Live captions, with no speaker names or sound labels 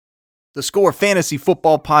The Score Fantasy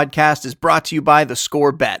Football Podcast is brought to you by The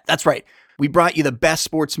Score Bet. That's right. We brought you the best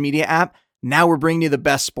sports media app. Now we're bringing you the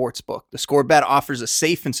best sports book. The Score Bet offers a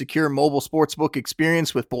safe and secure mobile sportsbook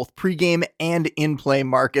experience with both pregame and in-play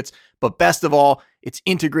markets. But best of all, it's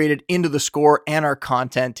integrated into the Score and our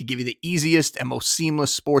content to give you the easiest and most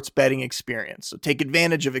seamless sports betting experience. So take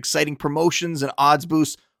advantage of exciting promotions and odds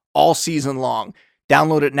boosts all season long.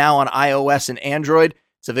 Download it now on iOS and Android.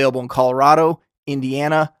 It's available in Colorado,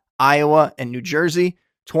 Indiana, Iowa, and New Jersey,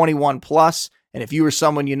 21 plus. And if you or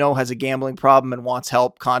someone you know has a gambling problem and wants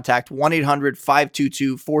help, contact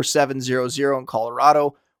 1-800-522-4700 in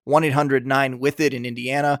Colorado, 1-800-9-WITH-IT in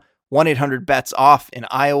Indiana, 1-800-BETS-OFF in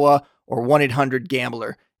Iowa, or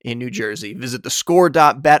 1-800-GAMBLER in New Jersey. Visit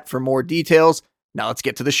thescore.bet for more details. Now let's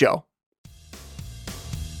get to the show.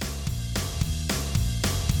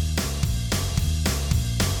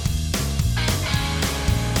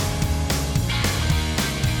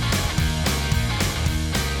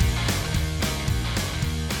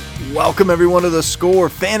 Welcome, everyone, to the Score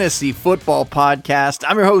Fantasy Football Podcast.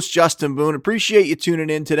 I'm your host, Justin Boone. Appreciate you tuning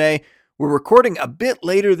in today. We're recording a bit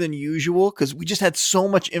later than usual because we just had so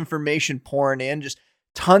much information pouring in, just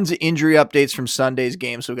tons of injury updates from Sunday's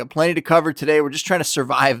game. So we've got plenty to cover today. We're just trying to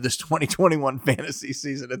survive this 2021 fantasy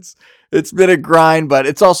season. It's been a grind, but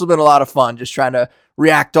it's also been a lot of fun just trying to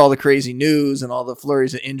react to all the crazy news and all the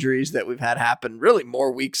flurries of injuries that we've had happen really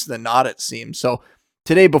more weeks than not, it seems. So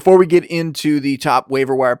today, before we get into the top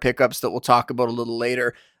waiver wire pickups that we'll talk about a little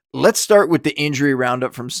later, let's start with the injury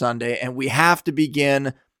roundup from Sunday. And we have to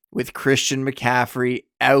begin with Christian McCaffrey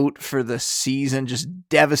out for the season. Just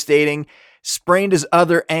devastating. Sprained his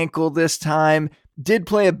other ankle this time. Did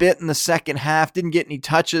play a bit in the second half. Didn't get any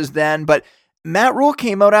touches then. But Matt Rule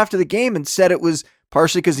came out after the game and said it was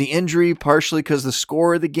partially because of the injury, partially because the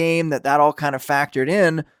score of the game, that all kind of factored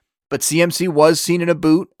in. But CMC was seen in a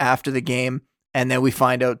boot after the game. And then we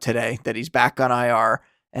find out today that he's back on IR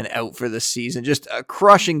and out for the season. Just a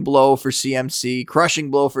crushing blow for CMC, crushing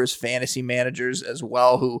blow for his fantasy managers as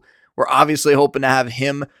well, who were obviously hoping to have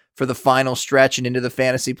him for the final stretch and into the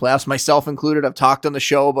fantasy playoffs, myself included. I've talked on the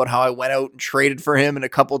show about how I went out and traded for him in a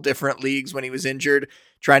couple different leagues when he was injured,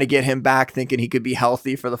 trying to get him back, thinking he could be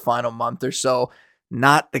healthy for the final month or so.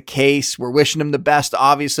 Not the case. We're wishing him the best.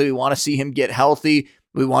 Obviously, we want to see him get healthy.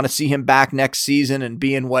 We want to see him back next season and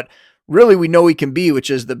being what really we know he can be, which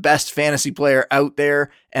is the best fantasy player out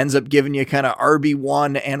there. Ends up giving you kind of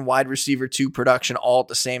RB1 and wide receiver 2 production all at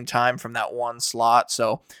the same time from that one slot.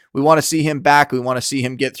 So we want to see him back. We want to see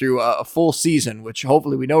him get through a full season, which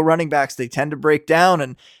hopefully, we know running backs, they tend to break down,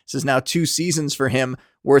 and this is now 2 seasons for him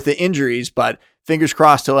worth of injuries, but fingers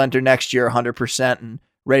crossed he'll enter next year 100% and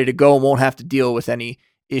ready to go and won't have to deal with any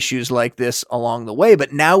issues like this along the way.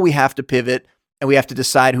 But now we have to pivot and we have to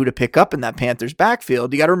decide who to pick up in that Panthers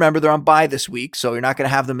backfield. You got to remember they're on bye this week, so you're not going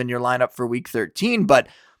to have them in your lineup for week 13. But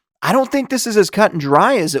I don't think this is as cut and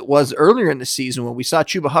dry as it was earlier in the season when we saw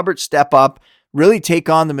Chuba Hubbard step up, really take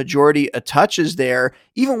on the majority of touches there.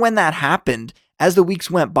 Even when that happened, as the weeks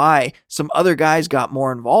went by, some other guys got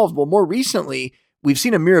more involved. Well, more recently, we've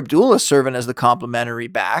seen Amir Abdullah serving as the complimentary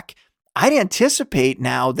back. I'd anticipate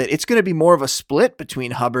now that it's going to be more of a split between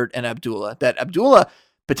Hubbard and Abdullah, that Abdullah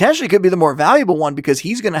potentially could be the more valuable one because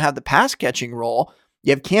he's going to have the pass catching role.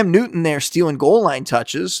 You have Cam Newton there stealing goal line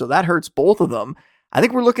touches, so that hurts both of them. I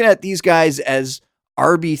think we're looking at these guys as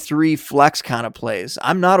RB3 flex kind of plays.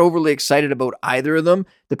 I'm not overly excited about either of them.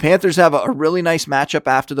 The Panthers have a really nice matchup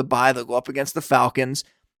after the bye. They'll go up against the Falcons.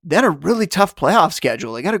 Then a really tough playoff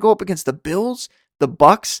schedule. They got to go up against the Bills, the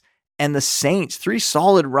Bucks, and the Saints. 3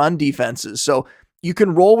 solid run defenses. So you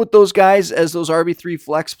can roll with those guys as those RB3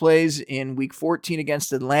 flex plays in week 14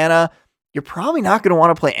 against Atlanta. You're probably not going to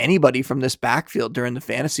want to play anybody from this backfield during the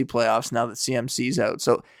fantasy playoffs now that CMC's out.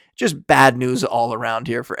 So just bad news all around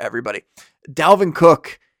here for everybody. Dalvin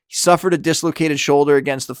Cook, he suffered a dislocated shoulder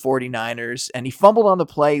against the 49ers, and he fumbled on the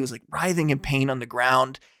play. He was like writhing in pain on the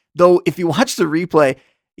ground. Though if you watch the replay,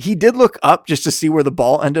 he did look up just to see where the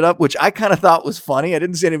ball ended up, which I kind of thought was funny. I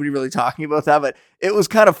didn't see anybody really talking about that, but it was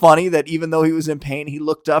kind of funny that even though he was in pain, he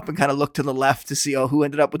looked up and kind of looked to the left to see who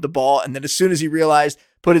ended up with the ball. And then as soon as he realized,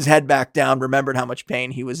 put his head back down, remembered how much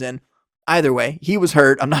pain he was in. Either way, he was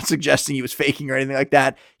hurt. I'm not suggesting he was faking or anything like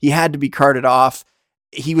that. He had to be carted off.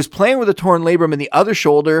 He was playing with a torn labrum in the other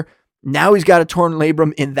shoulder. Now he's got a torn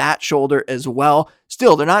labrum in that shoulder as well.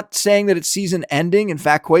 Still, they're not saying that it's season ending. In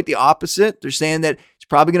fact, quite the opposite. They're saying that he's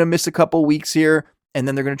probably going to miss a couple weeks here, and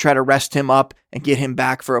then they're going to try to rest him up and get him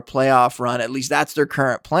back for a playoff run. At least that's their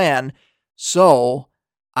current plan. So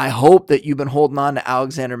I hope that you've been holding on to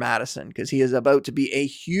Alexander Mattison because he is about to be a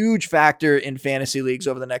huge factor in fantasy leagues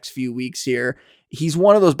over the next few weeks here. he's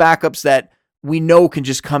one of those backups that we know can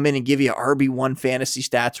just come in and give you RB1 fantasy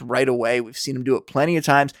stats right away. We've seen him do it plenty of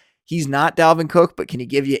times. He's not Dalvin Cook, but can he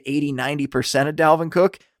give you 80-90% of Dalvin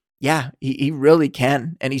Cook? Yeah, he really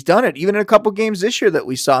can. And he's done it. Even in a couple games this year that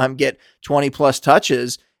we saw him get 20 plus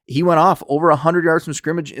touches, he went off over 100 yards from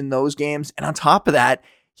scrimmage in those games. And on top of that,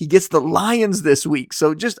 he gets the Lions this week.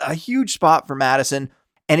 So just a huge spot for Madison.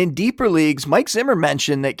 And in deeper leagues, Mike Zimmer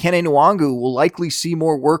mentioned that Kene Nwangu will likely see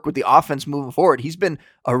more work with the offense moving forward. He's been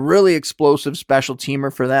a really explosive special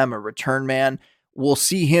teamer for them, a return man. We'll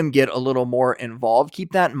see him get a little more involved.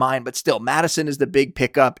 Keep that in mind. But still, Madison is the big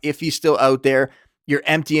pickup. If he's still out there, you're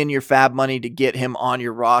emptying your fab money to get him on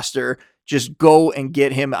your roster. Just go and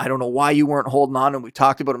get him. I don't know why you weren't holding on, and we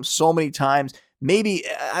talked about him so many times. Maybe,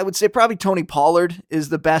 I would say probably Tony Pollard is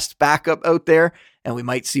the best backup out there, and we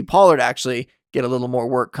might see Pollard actually get a little more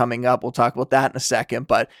work coming up. We'll talk about that in a second,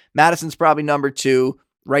 but Madison's probably number 2,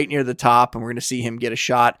 right near the top, and we're going to see him get a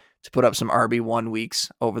shot to put up some RB1 weeks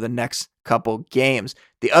over the next couple games.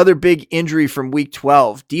 The other big injury from week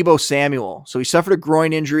 12, Deebo Samuel. So he suffered a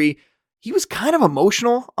groin injury. He was kind of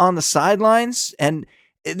emotional on the sidelines, and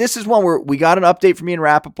this is one where we got an update from Ian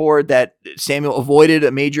Rappaport that Samuel avoided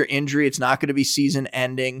a major injury. It's not going to be season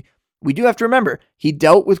ending. We do have to remember, he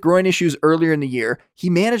dealt with groin issues earlier in the year.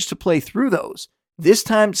 He managed to play through those. This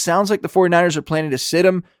time, sounds like the 49ers are planning to sit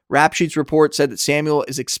him. Rap Sheet's report said that Samuel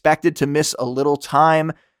is expected to miss a little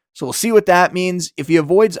time. So we'll see what that means. If he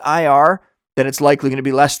avoids IR, then it's likely going to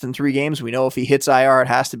be less than 3 games. We know if he hits IR, it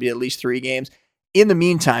has to be at least 3 games. In the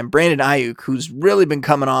meantime, Brandon Ayuk, who's really been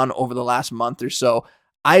coming on over the last month or so,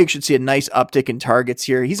 Ayuk should see a nice uptick in targets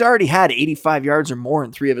here. He's already had 85 yards or more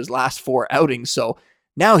in 3 of his last 4 outings, so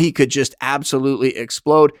now he could just absolutely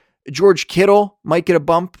explode. George Kittle might get a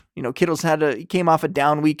bump. You know, he came off a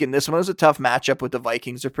down week in this one. It was a tough matchup with the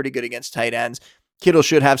Vikings. They're pretty good against tight ends. Kittle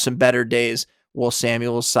should have some better days while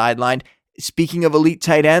Samuel's sidelined. Speaking of elite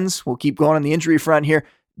tight ends, we'll keep going on the injury front here.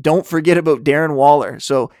 Don't forget about Darren Waller.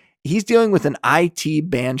 So he's dealing with an IT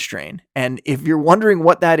band strain. And if you're wondering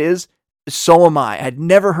what that is, so am I. I'd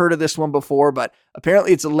never heard of this one before, but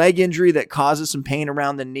apparently it's a leg injury that causes some pain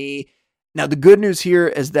around the knee. Now, the good news here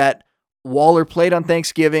is that Waller played on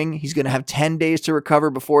Thanksgiving. He's going to have 10 days to recover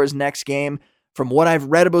before his next game. From what I've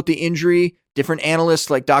read about the injury, different analysts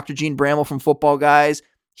like Dr. Gene Bramwell from Football Guys,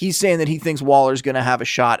 he's saying that he thinks Waller's going to have a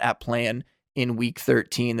shot at playing in week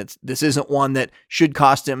 13. This isn't one that should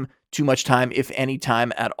cost him too much time, if any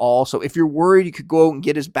time at all. So if you're worried, you could go out and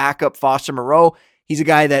get his backup, Foster Moreau. He's a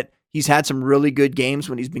guy that he's had some really good games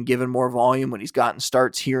when he's been given more volume, when he's gotten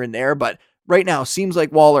starts here and there. But right now, seems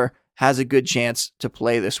like Waller has a good chance to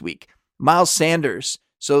play this week. Miles Sanders.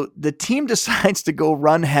 So the team decides to go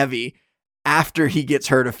run heavy after he gets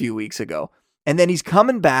hurt a few weeks ago. And then he's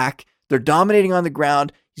coming back. They're dominating on the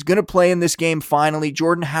ground. He's going to play in this game finally.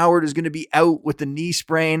 Jordan Howard is going to be out with the knee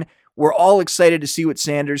sprain. We're all excited to see what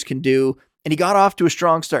Sanders can do. And he got off to a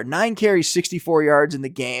strong start. 9 carries, 64 yards in the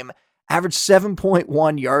game. Averaged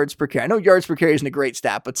 7.1 yards per carry. I know yards per carry isn't a great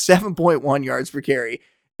stat, but 7.1 yards per carry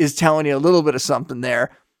is telling you a little bit of something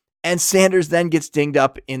there. And Sanders then gets dinged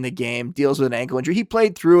up in the game, deals with an ankle injury. He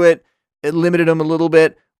played through it. It limited him a little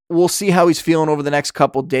bit. We'll see how he's feeling over the next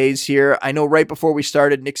couple days here. I know right before we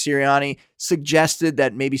started, Nick Sirianni suggested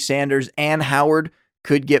that maybe Sanders and Howard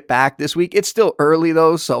could get back this week. It's still early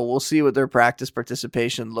though, so we'll see what their practice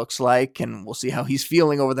participation looks like, and we'll see how he's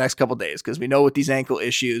feeling over the next couple days, because we know with these ankle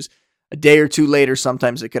issues, a day or two later,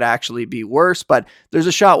 sometimes it could actually be worse, but there's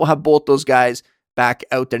a shot we'll have both those guys back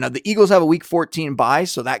out there. Now, the Eagles have a week 14 bye,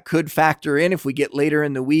 so that could factor in if we get later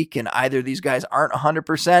in the week and either of these guys aren't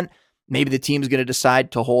 100%. Maybe the team's going to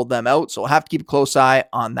decide to hold them out, so we'll have to keep a close eye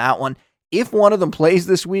on that one. If one of them plays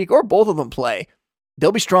this week, or both of them play,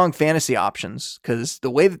 they'll be strong fantasy options, because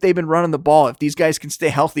the way that they've been running the ball, if these guys can stay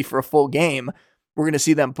healthy for a full game, we're going to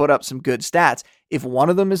see them put up some good stats. If one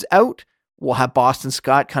of them is out, we'll have Boston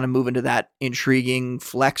Scott kind of move into that intriguing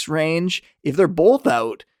flex range. If they're both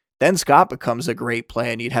out, then Scott becomes a great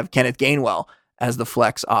play, and you'd have Kenneth Gainwell as the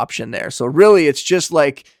flex option there. So really, it's just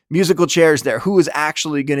like musical chairs there. Who is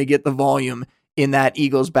actually going to get the volume in that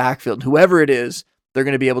Eagles backfield? Whoever it is, they're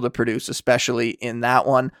going to be able to produce, especially in that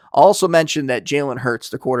one. I'll also mention that Jalen Hurts,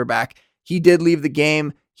 the quarterback, he did leave the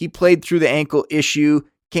game. He played through the ankle issue,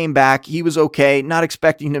 came back. He was okay. Not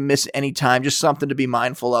expecting him to miss any time. Just something to be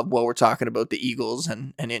mindful of while we're talking about the Eagles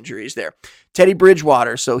and injuries there. Teddy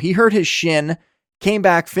Bridgewater. So he hurt his shin, came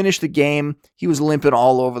back, finished the game. He was limping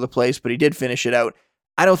all over the place, but he did finish it out.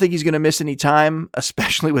 I don't think he's going to miss any time,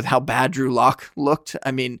 especially with how bad Drew Lock looked.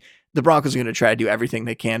 I mean, the Broncos are going to try to do everything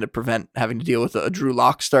they can to prevent having to deal with a Drew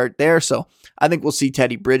Lock start there. So I think we'll see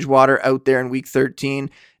Teddy Bridgewater out there in week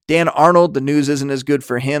 13. Dan Arnold, the news isn't as good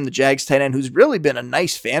for him. The Jags tight end, who's really been a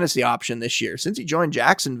nice fantasy option this year. Since he joined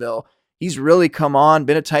Jacksonville, he's really come on,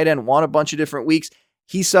 been a tight end, won a bunch of different weeks.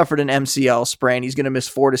 He suffered an MCL sprain. He's going to miss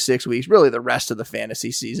 4 to 6 weeks, really the rest of the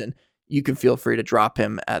fantasy season. You can feel free to drop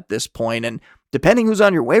him at this point. And depending who's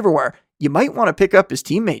on your waiver wire, you might want to pick up his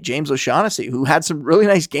teammate, James O'Shaughnessy, who had some really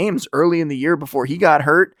nice games early in the year before he got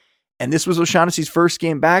hurt. And this was O'Shaughnessy's first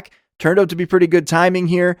game back. Turned out to be pretty good timing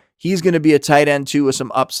here. He's going to be a tight end too with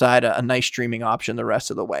some upside, a nice streaming option the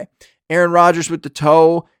rest of the way. Aaron Rodgers with the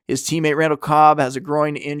toe. His teammate Randall Cobb has a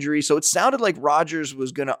groin injury. So it sounded like Rodgers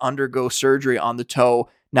was going to undergo surgery on the toe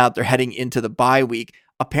now that they're heading into the bye week.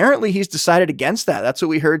 Apparently he's decided against that. That's what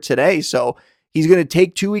we heard today. So he's going to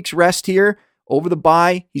take 2 weeks rest here over the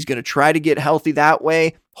bye. He's going to try to get healthy that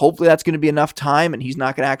way. Hopefully that's going to be enough time and he's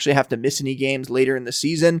not going to actually have to miss any games later in the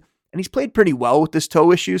season. And he's played pretty well with this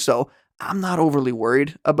toe issue. So I'm not overly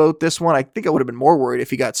worried about this one. I think I would have been more worried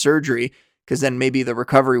if he got surgery because then maybe the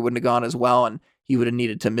recovery wouldn't have gone as well and he would have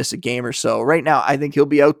needed to miss a game or so. Right now, I think he'll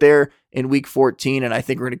be out there in week 14, and I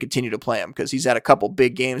think we're going to continue to play him because he's had a couple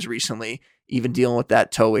big games recently, even dealing with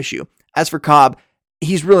that toe issue. As for Cobb,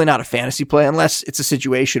 he's really not a fantasy play unless it's a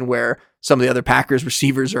situation where some of the other Packers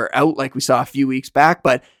receivers are out like we saw a few weeks back,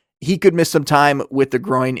 but he could miss some time with the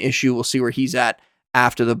groin issue. We'll see where he's at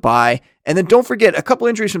after the bye. And then don't forget a couple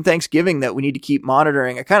injuries from Thanksgiving that we need to keep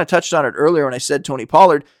monitoring. I kind of touched on it earlier when I said Tony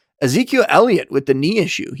Pollard. Ezekiel Elliott with the knee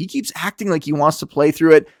issue. He keeps acting like he wants to play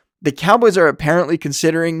through it. The Cowboys are apparently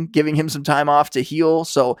considering giving him some time off to heal,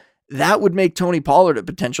 so that would make Tony Pollard a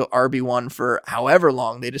potential RB1 for however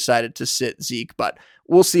long they decided to sit Zeke, but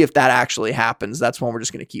we'll see if that actually happens. That's one we're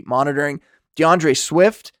just going to keep monitoring. DeAndre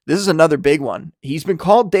Swift, this is another big one. He's been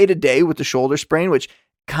called day-to-day with the shoulder sprain, which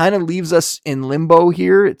kind of leaves us in limbo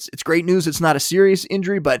here. It's great news it's not a serious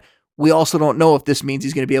injury, but we also don't know if this means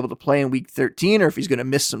he's going to be able to play in week 13 or if he's going to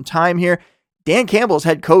miss some time here. Dan Campbell's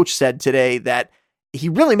head coach said today that he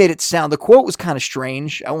really made it sound, the quote was kind of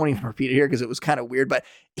strange. I won't even repeat it here because it was kind of weird, but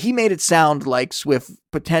he made it sound like Swift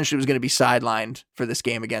potentially was going to be sidelined for this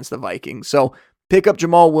game against the Vikings. So pick up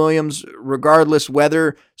Jamal Williams, regardless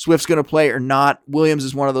whether Swift's going to play or not. Williams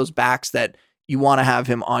is one of those backs that you want to have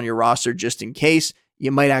him on your roster just in case.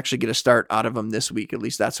 You might actually get a start out of him this week. At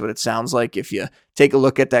least that's what it sounds like if you take a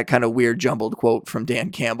look at that kind of weird jumbled quote from Dan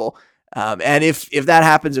Campbell. And if that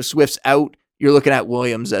happens, if Swift's out, you're looking at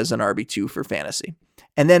Williams as an RB2 for fantasy.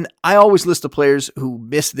 And then I always list the players who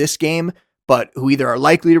miss this game, but who either are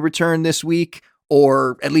likely to return this week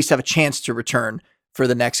or at least have a chance to return for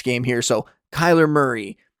the next game here. So Kyler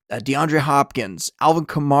Murray, DeAndre Hopkins, Alvin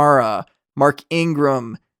Kamara, Mark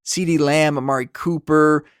Ingram, CeeDee Lamb, Amari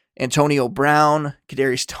Cooper, Antonio Brown,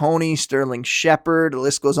 Kadarius Toney, Sterling Shepard, the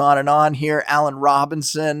list goes on and on here. Allen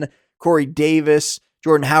Robinson, Corey Davis,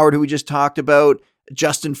 Jordan Howard, who we just talked about,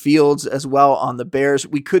 Justin Fields as well on the Bears.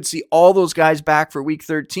 We could see all those guys back for week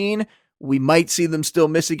 13. We might see them still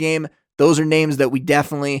miss a game. Those are names that we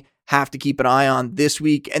definitely have to keep an eye on this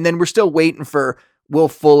week. And then we're still waiting for Will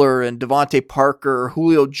Fuller and Devontae Parker,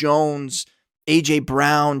 Julio Jones, AJ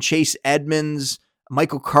Brown, Chase Edmonds,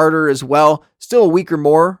 Michael Carter as well. Still a week or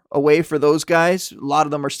more away for those guys. A lot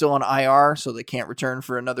of them are still on IR, so they can't return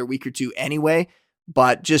for another week or two anyway.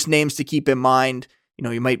 But just names to keep in mind. You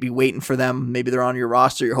know, you might be waiting for them. Maybe they're on your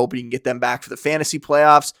roster. You're hoping you can get them back for the fantasy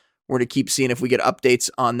playoffs. We're going to keep seeing if we get updates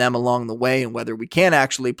on them along the way and whether we can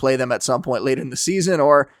actually play them at some point later in the season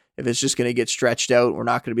or if it's just going to get stretched out. We're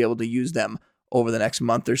not going to be able to use them over the next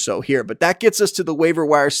month or so here. But that gets us to the waiver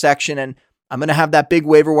wire section, and I'm going to have that big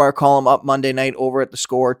waiver wire column up Monday night over at the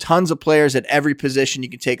Score. Tons of players at every position you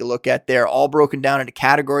can take a look at there, all broken down into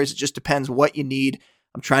categories. It just depends what you need.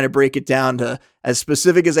 I'm trying to break it down to as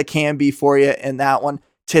specific as I can be for you in that one.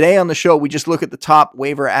 Today on the show, we just look at the top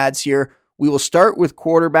waiver ads here. We will start with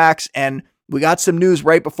quarterbacks, and we got some news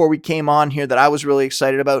right before we came on here that I was really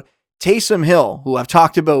excited about. Taysom Hill, who I've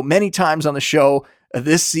talked about many times on the show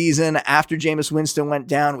this season. After Jameis Winston went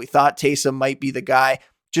down, we thought Taysom might be the guy.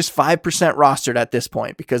 Just 5% rostered at this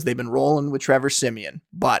point because they've been rolling with Trevor Siemian.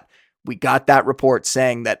 But we got that report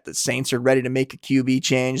saying that the Saints are ready to make a QB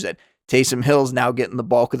change, that Taysom Hill's now getting the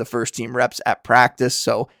bulk of the first team reps at practice.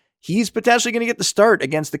 So he's potentially going to get the start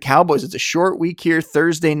against the Cowboys. It's a short week here,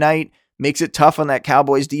 Thursday night. Makes it tough on that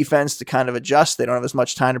Cowboys defense to kind of adjust. They don't have as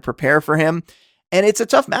much time to prepare for him. And it's a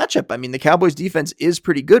tough matchup. I mean, the Cowboys defense is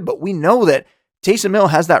pretty good, but we know that Taysom Hill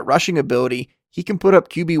has that rushing ability. He can put up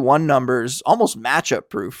QB1 numbers, almost matchup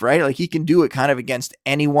proof, right? Like he can do it kind of against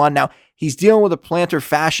anyone. Now, he's dealing with a plantar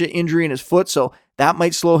fascia injury in his foot, so that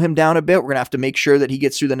might slow him down a bit. We're going to have to make sure that he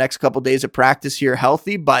gets through the next couple days of practice here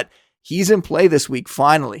healthy, but he's in play this week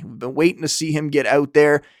finally. We've been waiting to see him get out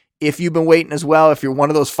there. if you've been waiting as well, if you're one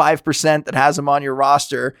of those 5% that has him on your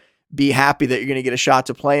roster, be happy that you're going to get a shot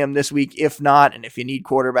to play him this week. If not, and if you need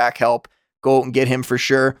quarterback help, go out and get him for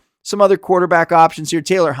sure. Some other quarterback options here.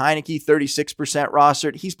 Taylor Heineke, 36%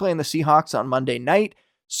 rostered. He's playing the Seahawks on Monday night.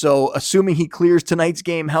 So assuming he clears tonight's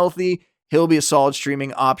game healthy, he'll be a solid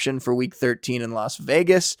streaming option for week 13 in Las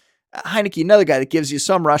Vegas. Heineke, another guy that gives you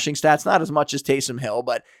some rushing stats, not as much as Taysom Hill,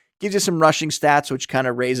 but gives you some rushing stats, which kind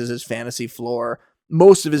of raises his fantasy floor.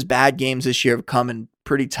 Most of his bad games this year have come in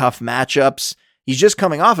pretty tough matchups. He's just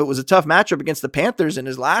coming off. It was a tough matchup against the Panthers in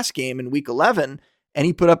his last game in week 11, and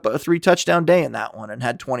he put up a 3-touchdown day in that one and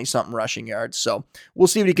had 20-something rushing yards. So we'll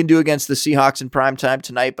see what he can do against the Seahawks in primetime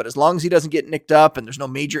tonight, but as long as he doesn't get nicked up and there's no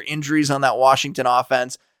major injuries on that Washington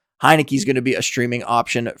offense, Heineke's going to be a streaming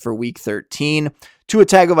option for week 13. Tua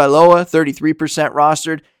Tagovailoa, 33%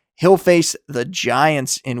 rostered. He'll face the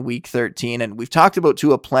Giants in week 13, and we've talked about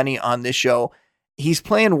Tua plenty on this show. He's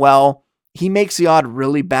playing well. He makes the odd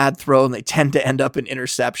really bad throw, and they tend to end up in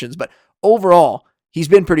interceptions, but overall, he's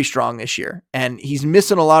been pretty strong this year, and he's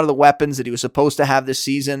missing a lot of the weapons that he was supposed to have this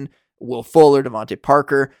season. Will Fuller, Devontae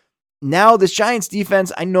Parker. Now, this Giants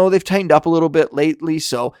defense, I know they've tightened up a little bit lately,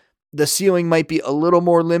 so the ceiling might be a little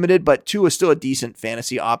more limited, but Tua is still a decent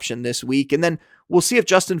fantasy option this week. And then we'll see if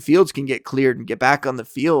Justin Fields can get cleared and get back on the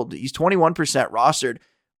field. He's 21% rostered.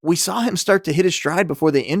 We saw him start to hit his stride before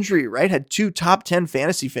the injury, right? Had 2 top 10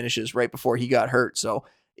 fantasy finishes right before he got hurt. So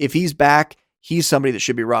if he's back, he's somebody that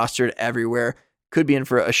should be rostered everywhere. Could be in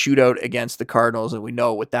for a shootout against the Cardinals. And we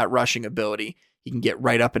know with that rushing ability, he can get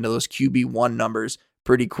right up into those QB1 numbers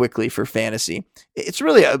pretty quickly for fantasy. It's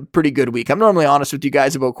really a pretty good week. I'm normally honest with you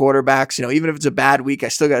guys about quarterbacks. Even if it's a bad week, I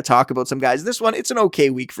still got to talk about some guys. This one, it's an okay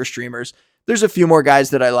week for streamers. There's a few more guys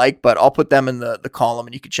that I like, but I'll put them in the column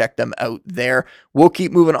and you can check them out there. We'll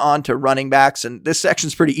keep moving on to running backs. And this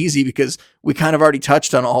section's pretty easy because we kind of already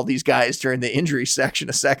touched on all these guys during the injury section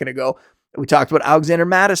a second ago. We talked about Alexander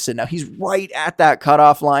Mattison. Now he's right at that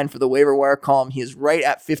cutoff line for the waiver wire column. He is right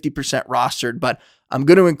at 50% rostered, but I'm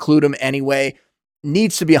going to include him anyway.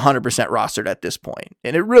 Needs to be 100% rostered at this point.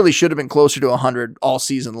 And it really should have been closer to 100 all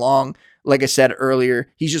season long. Like I said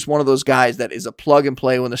earlier, he's just one of those guys that is a plug and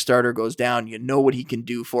play when the starter goes down. You know what he can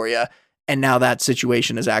do for you. And now that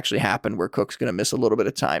situation has actually happened where Cook's going to miss a little bit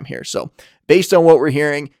of time here. So based on what we're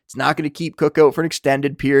hearing, it's not going to keep Cook out for an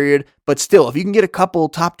extended period. But still, if you can get a couple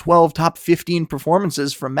top 12, top 15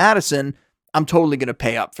 performances from Madison, I'm totally going to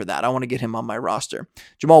pay up for that. I want to get him on my roster.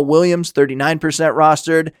 Jamal Williams, 39%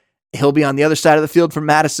 rostered. He'll be on the other side of the field from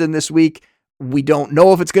Madison this week. We don't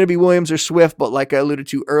know if it's going to be Williams or Swift, but like I alluded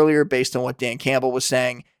to earlier, based on what Dan Campbell was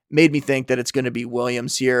saying, made me think that it's going to be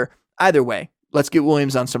Williams here. Either way, let's get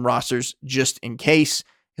Williams on some rosters just in case.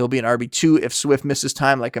 He'll be an RB2 if Swift misses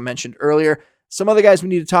time, like I mentioned earlier. Some other guys we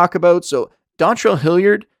need to talk about. So Dontrell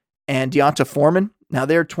Hilliard and Deonta Foreman. Now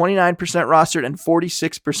they're 29% rostered and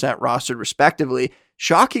 46% rostered respectively.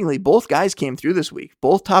 Shockingly, both guys came through this week.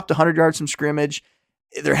 Both topped 100 yards from scrimmage.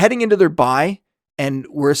 They're heading into their bye, and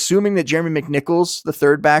we're assuming that Jeremy McNichols, the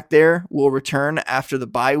third back there, will return after the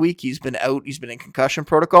bye week. He's been out. He's been in concussion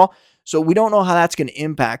protocol. So we don't know how that's going to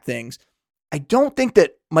impact things. I don't think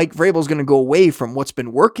that Mike Vrabel is going to go away from what's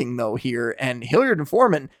been working, though, here. And Hilliard and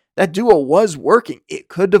Foreman, that duo was working. It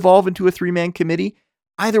could devolve into a 3-man committee.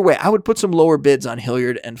 Either way, I would put some lower bids on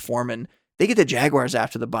Hilliard and Foreman. They get the Jaguars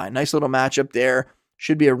after the bye. Nice little matchup there.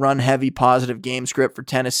 Should be a run-heavy, positive game script for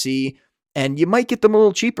Tennessee. And you might get them a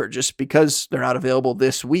little cheaper just because they're not available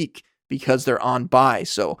this week because they're on bye.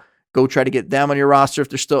 So go try to get them on your roster if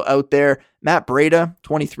they're still out there. Matt Breida,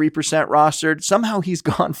 23% rostered. Somehow he's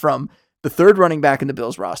gone from the third running back in the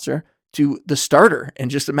Bills roster to the starter in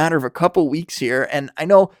just a matter of a couple weeks here. And I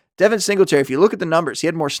know Devin Singletary, if you look at the numbers, he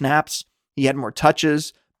had more snaps, he had more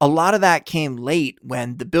touches. A lot of that came late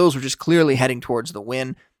when the Bills were just clearly heading towards the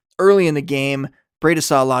win. Early in the game, Breida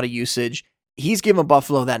saw a lot of usage. He's given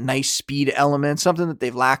Buffalo that nice speed element, something that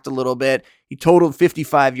they've lacked a little bit. He totaled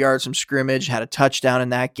 55 yards from scrimmage, had a touchdown in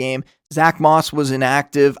that game. Zach Moss was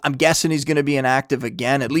inactive. I'm guessing he's going to be inactive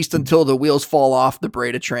again, at least until the wheels fall off the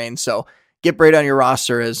Breida train. So get Breida on your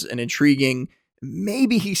roster as an intriguing,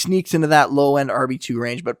 maybe he sneaks into that low-end RB2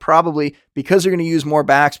 range, but probably because they're going to use more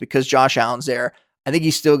backs, because Josh Allen's there, I think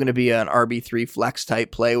he's still going to be an RB3 flex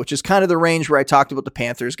type play, which is kind of the range where I talked about the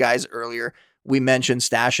Panthers guys earlier. We mentioned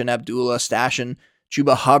stashing Abdullah, stashing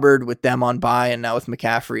Chuba Hubbard with them on bye, and now with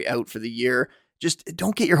McCaffrey out for the year. Just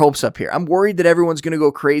don't get your hopes up here. I'm worried that everyone's going to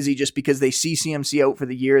go crazy just because they see CMC out for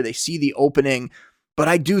the year. They see the opening, but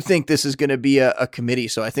I do think this is going to be a committee.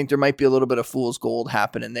 So I think there might be a little bit of fool's gold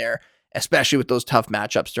happening there, especially with those tough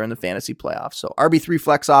matchups during the fantasy playoffs. So RB3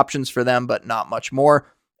 flex options for them, but not much more.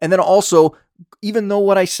 And then also even though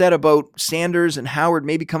what I said about Sanders and Howard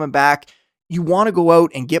maybe coming back, you want to go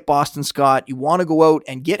out and get Boston Scott. You want to go out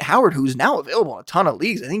and get Howard, who's now available in a ton of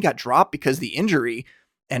leagues. I think got dropped because of the injury,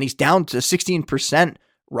 and he's down to 16%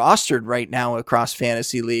 rostered right now across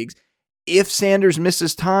fantasy leagues. If Sanders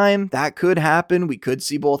misses time, that could happen. We could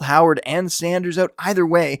see both Howard and Sanders out. Either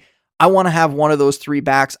way, I want to have one of those three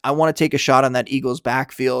backs. I want to take a shot on that Eagles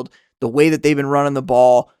backfield. The way that they've been running the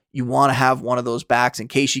ball, you want to have one of those backs in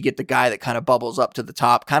case you get the guy that kind of bubbles up to the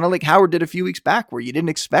top, kind of like Howard did a few weeks back, where you didn't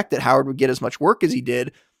expect that Howard would get as much work as he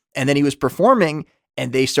did, and then he was performing,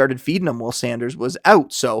 and they started feeding him while Sanders was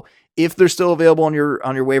out. So if they're still available on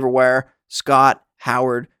your waiver wire, Scott,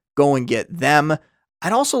 Howard, go and get them.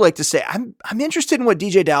 I'd also like to say I'm interested in what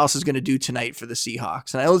DJ Dallas is going to do tonight for the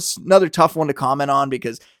Seahawks. And I know it's another tough one to comment on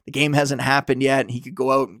because the game hasn't happened yet, and he could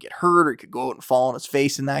go out and get hurt, or he could go out and fall on his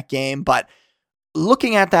face in that game. But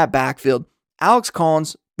looking at that backfield, Alex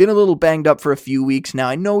Collins been a little banged up for a few weeks now.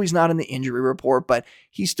 I know he's not in the injury report, but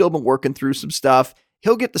he's still been working through some stuff.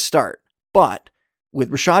 He'll get the start. But with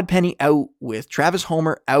Rashad Penny out, with Travis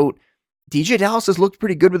Homer out, DJ Dallas has looked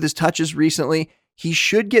pretty good with his touches recently. He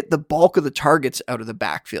should get the bulk of the targets out of the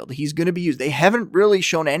backfield. He's going to be used. They haven't really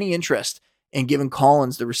shown any interest in giving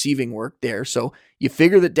Collins the receiving work there. So you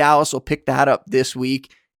figure that Dallas will pick that up this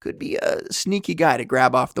week. Could be a sneaky guy to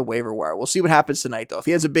grab off the waiver wire. We'll see what happens tonight, though. If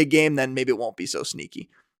he has a big game, then maybe it won't be so sneaky.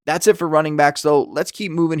 That's it for running backs, though. Let's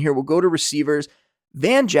keep moving here. We'll go to receivers.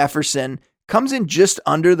 Van Jefferson comes in just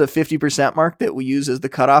under the 50% mark that we use as the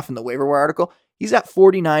cutoff in the waiver wire article. He's at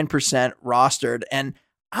 49% rostered, and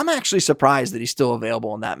I'm actually surprised that he's still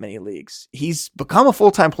available in that many leagues. He's become a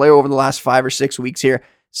full-time player over the last 5 or 6 weeks here,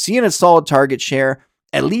 seeing a solid target share,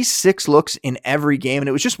 at least 6 looks in every game. And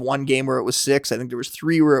it was just one game where it was 6. I think there was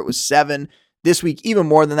 3 where it was 7. This week, even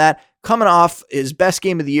more than that. Coming off his best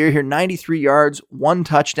game of the year here, 93 yards, 1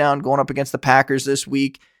 touchdown going up against the Packers this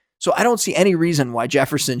week. So I don't see any reason why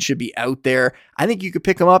Jefferson should be out there. I think you could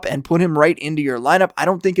pick him up and put him right into your lineup. I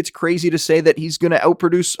don't think it's crazy to say that he's going to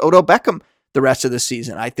outproduce Odell Beckham the rest of the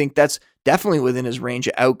season. I think that's definitely within his range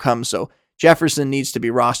of outcomes. So Jefferson needs to be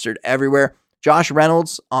rostered everywhere. Josh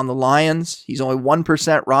Reynolds on the Lions. He's only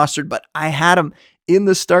 1% rostered, but I had him in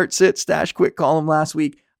the start sit stash quick column last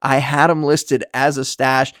week. I had him listed as a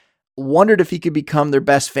stash. Wondered if he could become their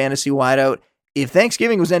best fantasy wideout. If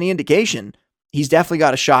Thanksgiving was any indication, he's definitely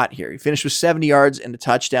got a shot here. He finished with 70 yards and a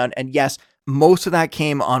touchdown. And yes, most of that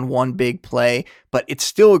came on one big play, but it's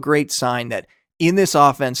still a great sign that in this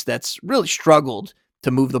offense that's really struggled to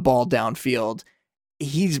move the ball downfield,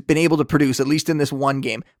 he's been able to produce, at least in this one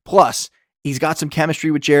game. Plus, he's got some chemistry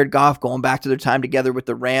with Jared Goff going back to their time together with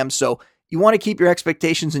the Rams. So you want to keep your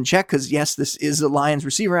expectations in check because, yes, this is a Lions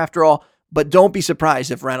receiver after all, but don't be surprised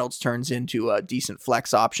if Reynolds turns into a decent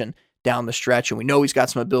flex option down the stretch. And we know he's got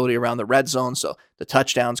some ability around the red zone, so the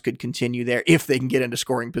touchdowns could continue there if they can get into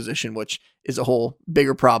scoring position, which is a whole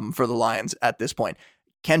bigger problem for the Lions at this point.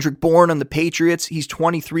 Kendrick Bourne on the Patriots, he's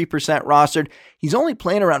 23% rostered. He's only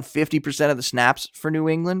playing around 50% of the snaps for New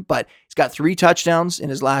England, but he's got 3 touchdowns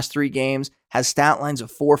in his last 3 games, has stat lines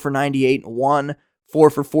of 4 for 98 and 1, 4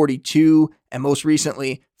 for 42, and most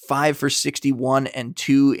recently 5 for 61 and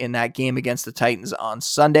 2 in that game against the Titans on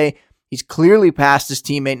Sunday. He's clearly passed his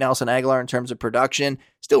teammate Nelson Aguilar in terms of production.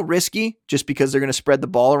 Still risky just because they're going to spread the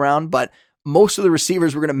ball around, but most of the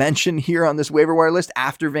receivers we're going to mention here on this waiver wire list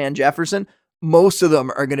after Van Jefferson, most of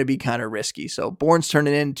them are going to be kind of risky. So Bourne's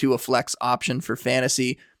turning into a flex option for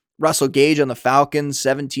fantasy. Russell Gage on the Falcons,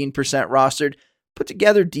 17% rostered, put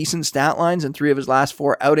together decent stat lines in 3 of his last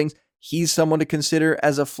 4 outings. He's someone to consider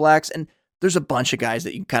as a flex. And there's a bunch of guys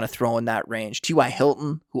that you can kind of throw in that range. T.Y.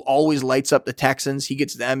 Hilton, who always lights up the Texans. He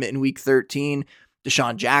gets them in week 13.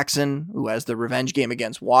 Deshaun Jackson, who has the revenge game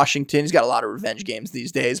against Washington. He's got a lot of revenge games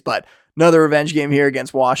these days, but another revenge game here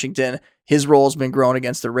against Washington. His role's been grown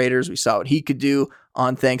against the Raiders. We saw what he could do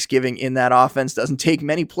on Thanksgiving in that offense. Doesn't take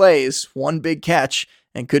many plays, 1 big catch,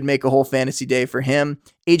 and could make a whole fantasy day for him.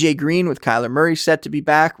 AJ Green with Kyler Murray set to be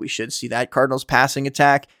back. We should see that Cardinals passing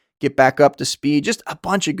attack get back up to speed. Just a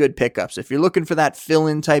bunch of good pickups. If you're looking for that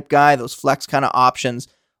fill-in type guy, those flex kind of options,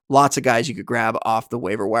 lots of guys you could grab off the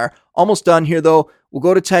waiver wire. Almost done here, though. We'll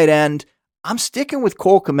go to tight end. I'm sticking with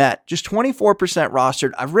Cole Kmet, just 24%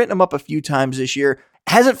 rostered. I've written him up a few times this year.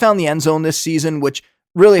 Hasn't found the end zone this season, which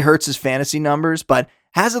really hurts his fantasy numbers, but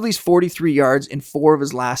has at least 43 yards in 4 of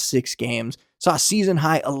his last 6 games. Saw a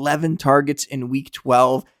season-high 11 targets in week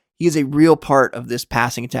 12. He is a real part of this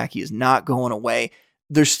passing attack. He is not going away.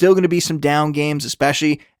 There's still going to be some down games,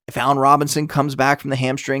 especially if Allen Robinson comes back from the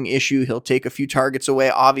hamstring issue. He'll take a few targets away,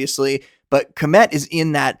 obviously, but Kmet is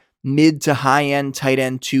in that mid to high end tight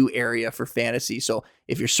end 2 area for fantasy. So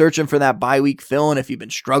if you're searching for that bye week fill, and if you've been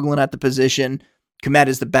struggling at the position, Kmet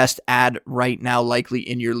is the best ad right now, likely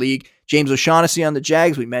in your league. James O'Shaughnessy on the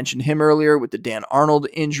Jags. We mentioned him earlier with the Dan Arnold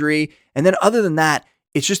injury. And then other than that,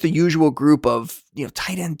 it's just the usual group of,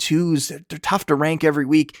 tight end 2s. They're tough to rank every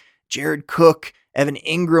week. Jared Cook, Evan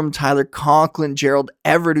Ingram, Tyler Conklin, Gerald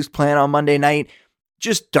Everett, who's playing on Monday night.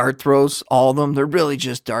 Just dart throws, all of them. They're really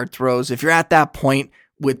just dart throws. If you're at that point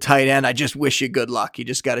with tight end, I just wish you good luck. You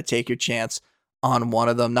just got to take your chance on one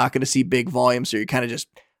of them. Not going to see big volume, so you're kind of just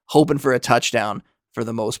hoping for a touchdown for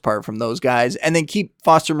the most part from those guys. And then keep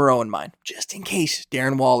Foster Moreau in mind, just in case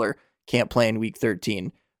Darren Waller can't play in week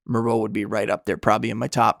 13. Moreau would be right up there, probably in my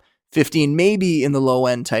top 15, maybe in the low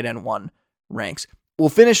end tight end 1 ranks. We'll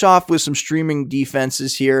finish off with some streaming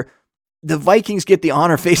defenses here. The Vikings get the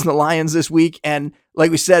honor facing the Lions this week. And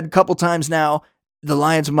like we said a couple times now, the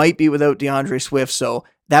Lions might be without DeAndre Swift, so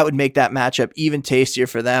that would make that matchup even tastier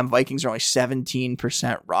for them. Vikings are only 17%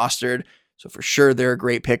 rostered, so for sure they're a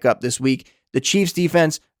great pickup this week. The Chiefs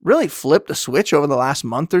defense really flipped the switch over the last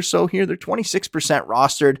month or so here. They're 26%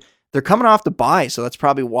 rostered. They're coming off the bye, so that's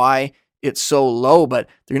probably why it's so low, but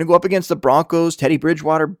they're going to go up against the Broncos. Teddy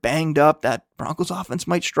Bridgewater banged up. That Broncos offense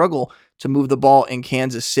might struggle to move the ball in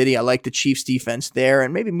Kansas City. I like the Chiefs defense there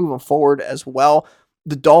and maybe moving forward as well.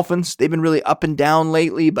 The Dolphins, they've been really up and down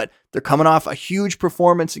lately, but they're coming off a huge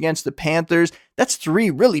performance against the Panthers. That's 3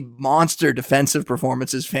 really monster defensive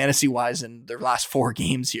performances fantasy-wise in their last 4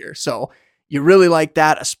 games here. So you really like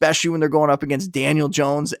that, especially when they're going up against Daniel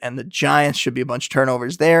Jones and the Giants. Should be a bunch of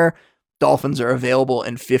turnovers there. Dolphins are available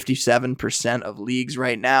in 57% of leagues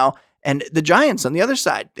right now. And the Giants on the other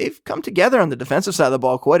side, they've come together on the defensive side of the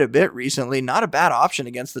ball quite a bit recently. Not a bad option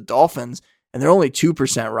against the Dolphins. And they're only 2%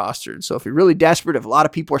 rostered. So if you're really desperate, if a lot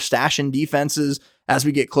of people are stashing defenses as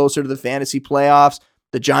we get closer to the fantasy playoffs,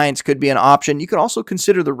 the Giants could be an option. You could also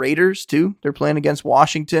consider the Raiders too. They're playing against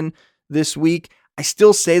Washington this week. I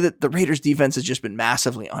still say that the Raiders defense has just been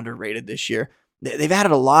massively underrated this year. They've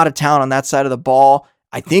added a lot of talent on that side of the ball.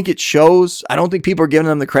 I think it shows. I don't think people are giving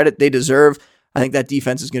them the credit they deserve. I think that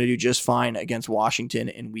defense is going to do just fine against Washington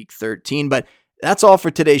in week 13. But that's all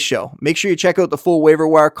for today's show. Make sure you check out the full waiver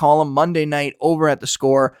wire column Monday night over at The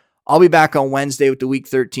Score. I'll be back on Wednesday with the week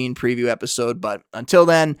 13 preview episode. But until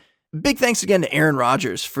then, big thanks again to Aaron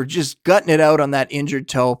Rodgers for just gutting it out on that injured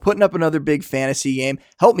toe, putting up another big fantasy game,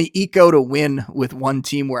 helped me eke out a win with one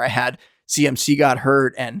team where I had CMC got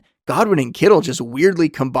hurt and Godwin and Kittle just weirdly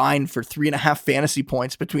combined for 3.5 fantasy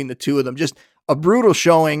points between the two of them. Just a brutal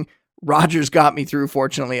showing. Rodgers got me through,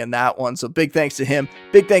 fortunately, in that one. So big thanks to him.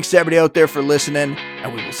 Big thanks to everybody out there for listening,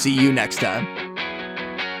 and we will see you next time.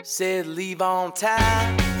 Said leave on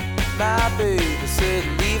time, my baby said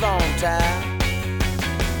leave on time.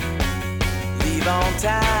 Leave on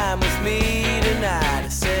time with me tonight. I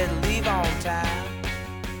said leave on time.